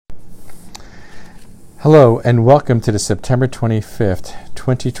Hello and welcome to the September 25th,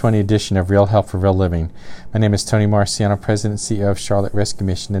 2020 edition of Real Help for Real Living. My name is Tony Marciano, President and CEO of Charlotte Rescue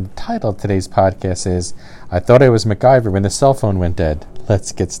Mission, and the title of today's podcast is, I Thought I Was MacGyver When the Cell Phone Went Dead.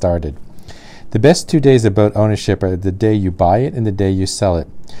 Let's get started. The best 2 days of boat ownership are the day you buy it and the day you sell it.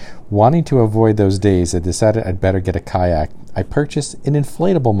 Wanting to avoid those days, I decided I'd better get a kayak. I purchased an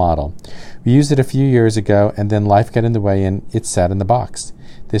inflatable model. We used it a few years ago, and then life got in the way and it sat in the box.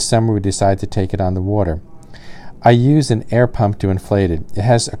 This summer we decided to take it on the water. I use an air pump to inflate it. It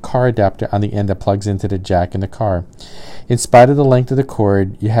has a car adapter on the end that plugs into the jack in the car. In spite of the length of the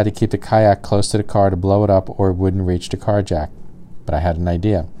cord, you had to keep the kayak close to the car to blow it up or it wouldn't reach the car jack. But I had an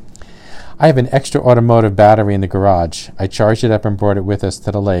idea. I have an extra automotive battery in the garage. I charged it up and brought it with us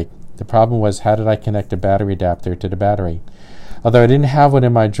to the lake. The problem was, how did I connect a battery adapter to the battery? Although I didn't have one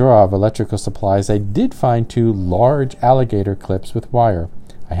in my drawer of electrical supplies, I did find 2 large alligator clips with wire.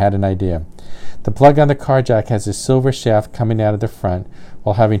 I had an idea. The plug on the car jack has a silver shaft coming out of the front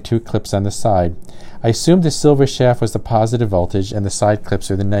while having 2 clips on the side. I assumed the silver shaft was the positive voltage and the side clips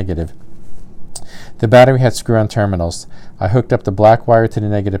are the negative. The battery had screw-on terminals. I hooked up the black wire to the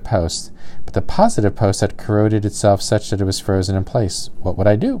negative post, but the positive post had corroded itself such that it was frozen in place. What would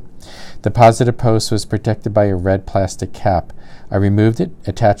I do? The positive post was protected by a red plastic cap. I removed it,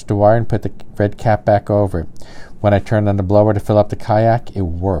 attached the wire, and put the red cap back over it. When I turned on the blower to fill up the kayak, it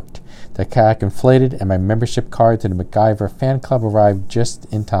worked. The kayak inflated, and my membership card to the MacGyver fan club arrived just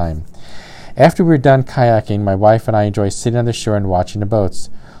in time. After we were done kayaking, my wife and I enjoyed sitting on the shore and watching the boats.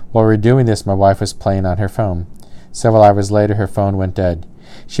 While we were doing this, my wife was playing on her phone. Several hours later, her phone went dead.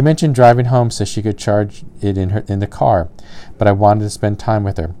 She mentioned driving home so she could charge it in the car, but I wanted to spend time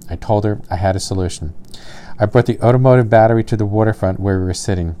with her. I told her I had a solution. I brought the automotive battery to the waterfront where we were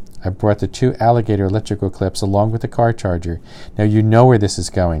sitting. I brought the 2 alligator electrical clips along with the car charger. Now you know where this is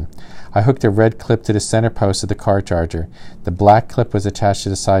going. I hooked a red clip to the center post of the car charger. The black clip was attached to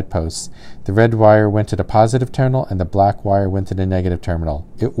the side posts. The red wire went to the positive terminal and the black wire went to the negative terminal.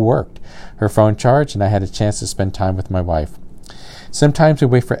 It worked. Her phone charged and I had a chance to spend time with my wife. Sometimes we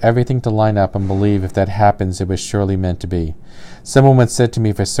wait for everything to line up and believe if that happens, it was surely meant to be. Someone once said to me,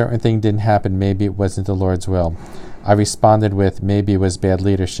 if a certain thing didn't happen, maybe it wasn't the Lord's will. I responded with, maybe it was bad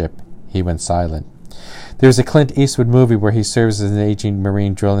leadership. He went silent. There's a Clint Eastwood movie where he serves as an aging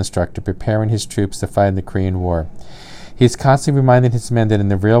Marine drill instructor preparing his troops to fight in the Korean War. He's constantly reminding his men that in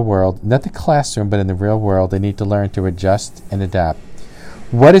the real world, not the classroom, but in the real world, they need to learn to adjust and adapt.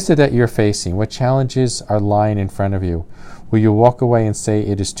 What is it that you're facing? What challenges are lying in front of you? Will you walk away and say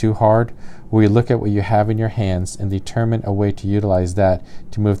it is too hard? Will you look at what you have in your hands and determine a way to utilize that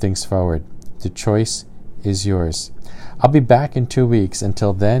to move things forward? The choice is yours. I'll be back in 2 weeks.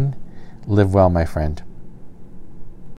 Until then, live well, my friend.